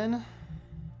 Take 7?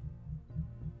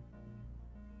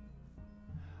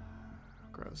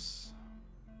 Gross.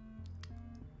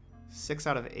 6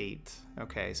 out of 8.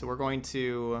 Okay, so we're going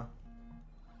to...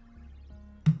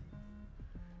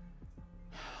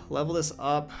 level this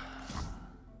up.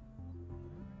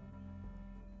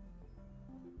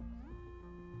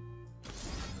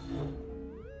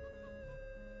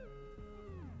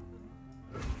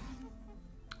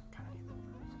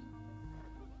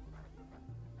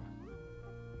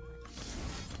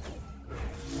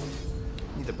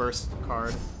 Need the burst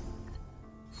card.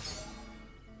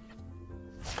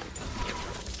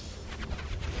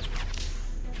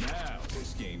 Now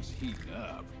this game's heating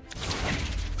up.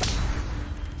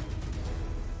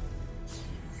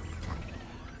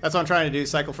 That's what I'm trying to do,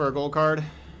 cycle for a gold card.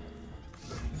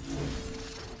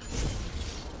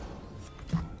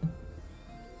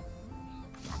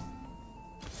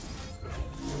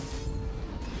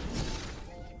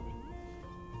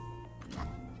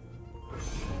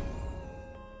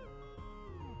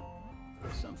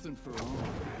 Something for all.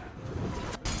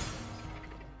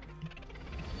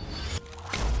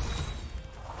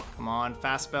 Come on,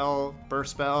 fast spell,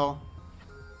 burst spell.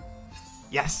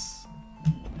 Yes!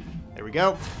 There we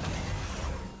go.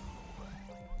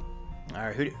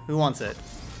 Alright, who wants it?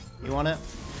 You want it?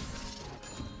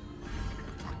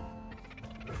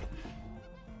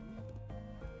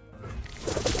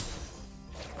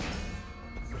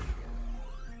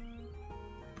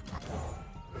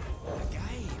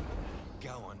 Game.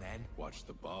 Go on then. Watch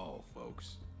the ball,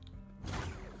 folks.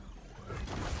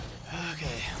 Okay,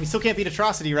 we still can't beat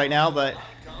Atrocity right now, but...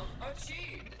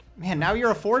 Achieved. Man, now you're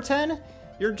a 410?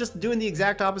 You're just doing the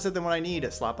exact opposite than what I need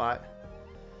at Slopbot.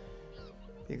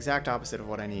 The exact opposite of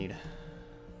what I need.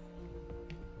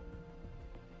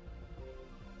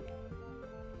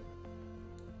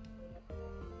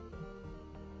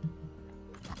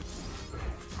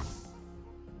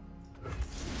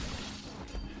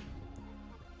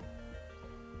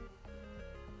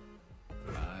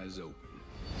 Eyes open.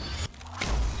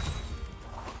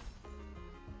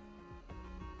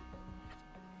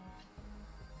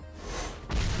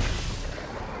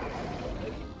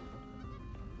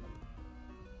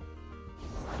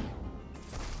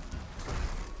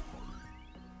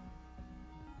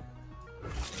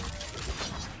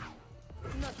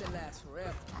 Nothing lasts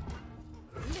forever.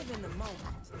 Live in the moment.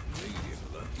 Lady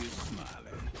Luck is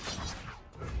smiling.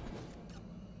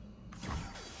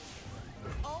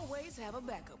 Always have a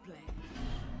backup plan.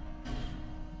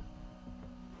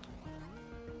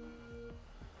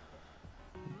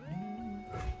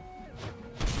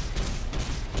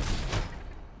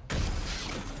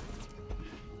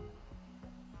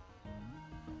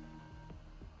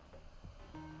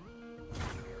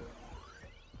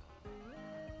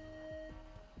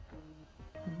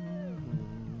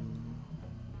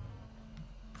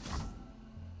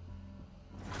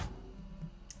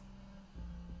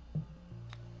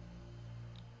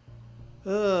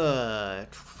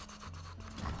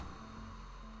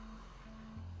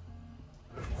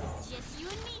 Just you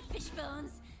and me,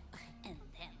 Fishbones. And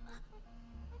them.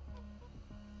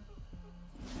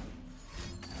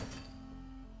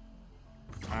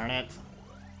 Darn it.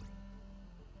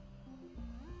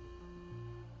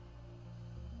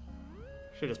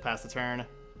 Should just pass the turn.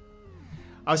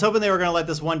 I was hoping they were going to let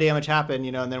this 1 damage happen,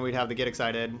 you know, and then we'd have to get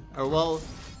excited. Oh, well,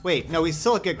 wait, no, we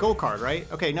still get gold card,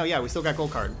 right? Okay, no, yeah, we still got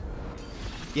gold card.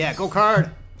 Yeah, gold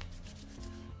card!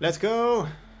 Let's go!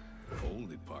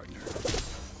 Hold it, partner.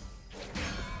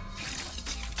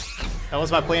 That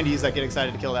was my plan, to use that get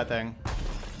excited to kill that thing.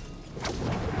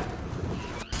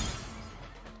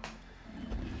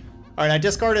 All right, I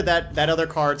discarded that other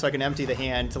card so I can empty the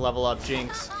hand to level up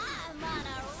Jinx. I'm on a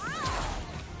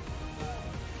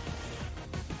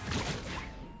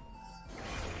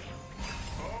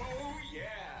roll. Oh,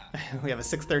 yeah. We have a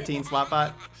 6/13 slot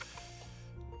bot.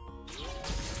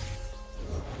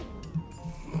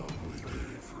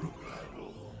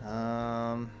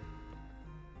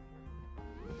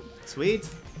 Sweet.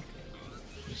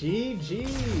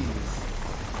 GG's.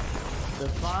 The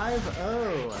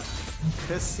 5-0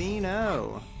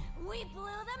 Casino. We blew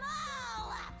them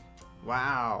all up.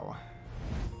 Wow.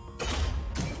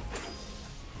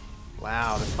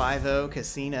 Wow, the 5-0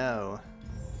 Casino.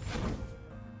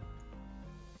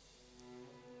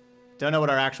 Don't know what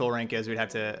our actual rank is. We'd have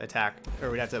to attack,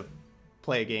 or we'd have to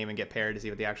play a game and get paired to see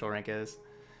what the actual rank is.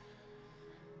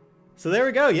 So there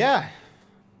we go, yeah.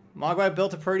 Mogwai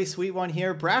built a pretty sweet one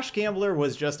here. Brash Gambler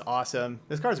was just awesome.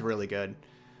 This card's really good.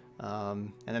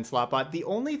 And then Slotbot. The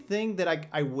only thing that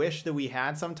I wish that we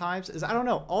had sometimes is, I don't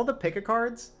know, all the pick-a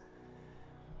cards,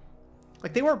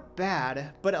 like, they weren't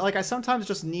bad, but like I sometimes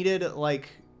just needed like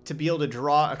to be able to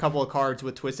draw a couple of cards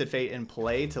with Twisted Fate in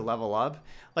play to level up.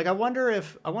 Like, I wonder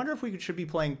if we should be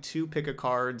playing 2 pick-a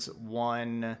cards,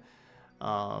 one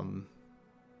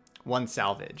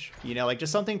salvage, you know, like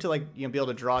just something to, like, you know, be able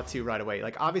to draw 2 right away.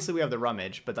 Like, obviously we have the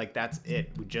rummage, but like that's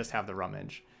it. We just have the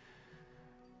rummage.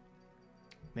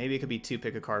 Maybe it could be 2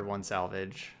 pick a card, 1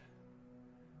 salvage.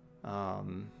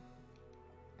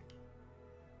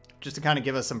 Just to kind of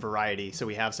give us some variety, so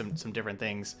we have some different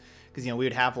things. Because, you know, we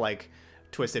would have like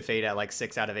Twisted Fate at like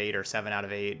 6 out of 8 or 7 out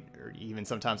of 8, or even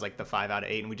sometimes like the 5 out of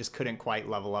 8, and we just couldn't quite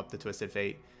level up the Twisted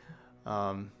Fate.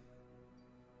 When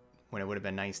it would have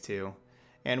been nice too.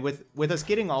 And with us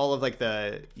getting all of like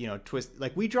the, you know,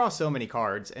 like we draw so many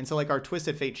cards, and so like our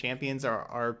Twisted Fate champions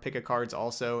are pick-a cards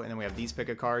also, and then we have these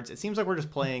pick-a cards. It seems like we're just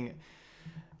playing,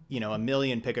 you know, a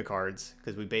million pick-a cards,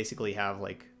 because we basically have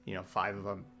like, you know, 5 of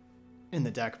them in the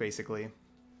deck basically.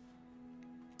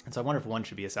 And so I wonder if one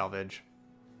should be a salvage.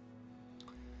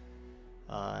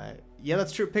 Yeah,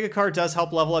 that's true. Pick a card does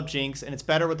help level up Jinx, and it's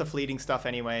better with the fleeting stuff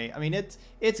anyway. I mean, it's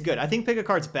good. I think pick a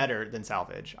card's better than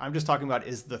salvage. I'm just talking about,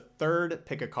 is the 3rd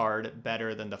pick a card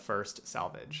better than the 1st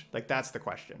salvage? Like, that's the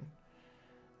question.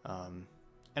 And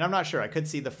I'm not sure. I could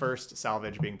see the 1st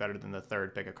salvage being better than the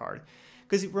 3rd pick a card.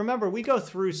 Because remember, we go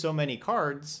through so many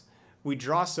cards, we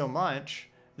draw so much,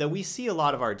 that we see a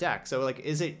lot of our deck. So like,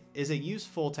 is it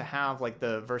useful to have like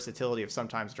the versatility of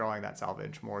sometimes drawing that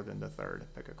salvage more than the 3rd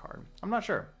pick a card? I'm not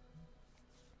sure.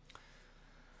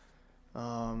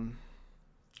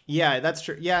 Yeah, that's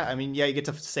true. Yeah, I mean, yeah, you get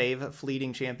to save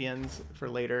fleeting champions for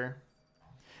later.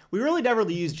 We really never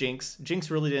used Jinx. Jinx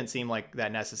really didn't seem like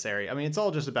that necessary. I mean, it's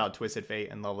all just about Twisted Fate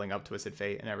and leveling up Twisted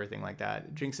Fate and everything like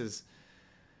that. Jinx is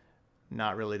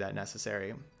not really that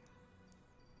necessary.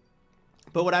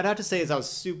 But what I'd have to say is I was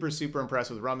super, super impressed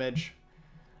with Rummage.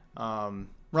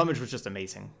 Rummage was just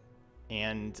amazing.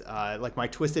 And like my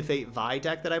Twisted Fate Vi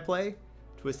deck that I play,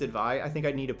 Twisted Vi, I think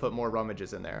I need to put more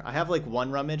Rummages in there. I have like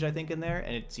 1 Rummage, I think, in there,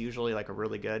 and it's usually like a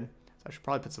really good. So I should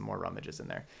probably put some more Rummages in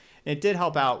there. And it did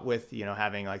help out with, you know,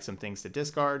 having like some things to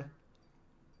discard.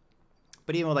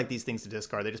 But even with like these things to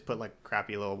discard, they just put like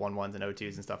crappy little 1/1s and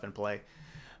 0/2s and stuff in play.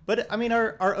 But I mean,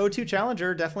 our 0/2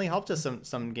 Challenger definitely helped us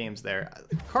some games there.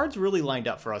 Cards really lined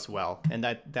up for us well, and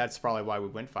that's probably why we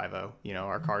went 5-0. You know,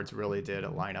 our cards really did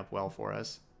line up well for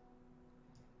us.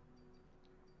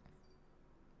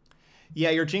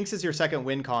 Yeah, your Jinx is your 2nd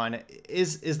win con.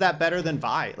 Is that better than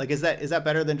Vi? Like, is that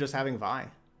better than just having Vi? You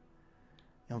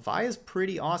know, Vi is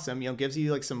pretty awesome. You know, gives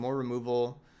you like some more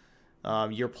removal.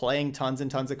 You're playing tons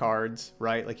and tons of cards,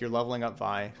 right? Like, you're leveling up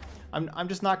Vi. I'm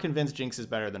just not convinced Jinx is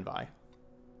better than Vi.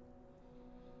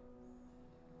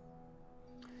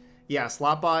 Yeah,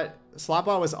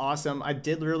 Slotbot was awesome. I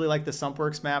did really like the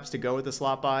Sumpworks maps to go with the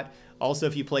Slotbot. Also,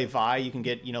 if you play Vi, you can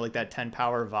get, you know, like that 10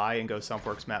 power Vi and go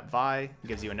Sumpworks map Vi. It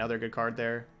gives you another good card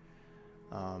there.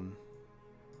 I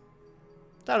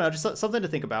don't know, just something to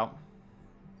think about.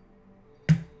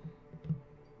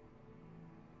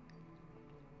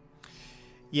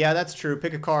 Yeah, that's true.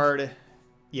 Pick a card.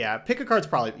 Yeah, pick a card's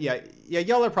probably, yeah,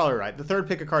 y'all are probably right. The 3rd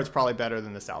pick a card's probably better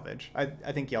than the salvage. I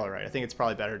think y'all are right. I think it's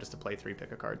probably better just to play 3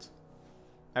 pick a cards.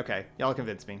 Okay, y'all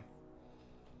convinced me.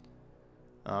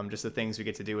 Just the things we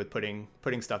get to do with putting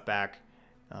stuff back,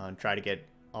 try to get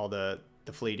all the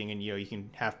fleeting, and, you know, you can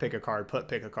have pick a card, put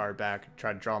pick a card back,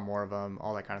 try to draw more of them,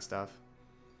 all that kind of stuff.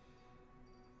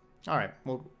 All right,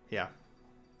 well, yeah.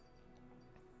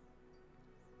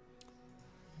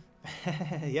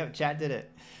 Yep, chat did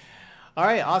it. All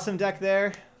right, awesome deck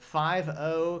there.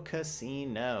 5-0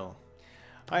 Casino.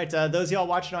 All right, those of y'all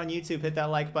watching on YouTube, hit that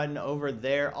like button over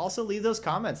there. Also, leave those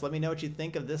comments. Let me know what you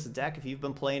think of this deck. If you've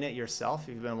been playing it yourself,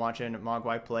 if you've been watching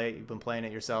Mogwai play it, you've been playing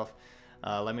it yourself,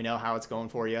 let me know how it's going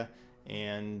for you,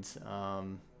 and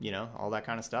you know, all that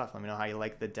kind of stuff. Let me know how you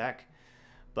like the deck.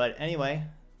 But anyway,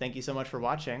 thank you so much for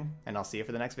watching, and I'll see you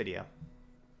for the next video.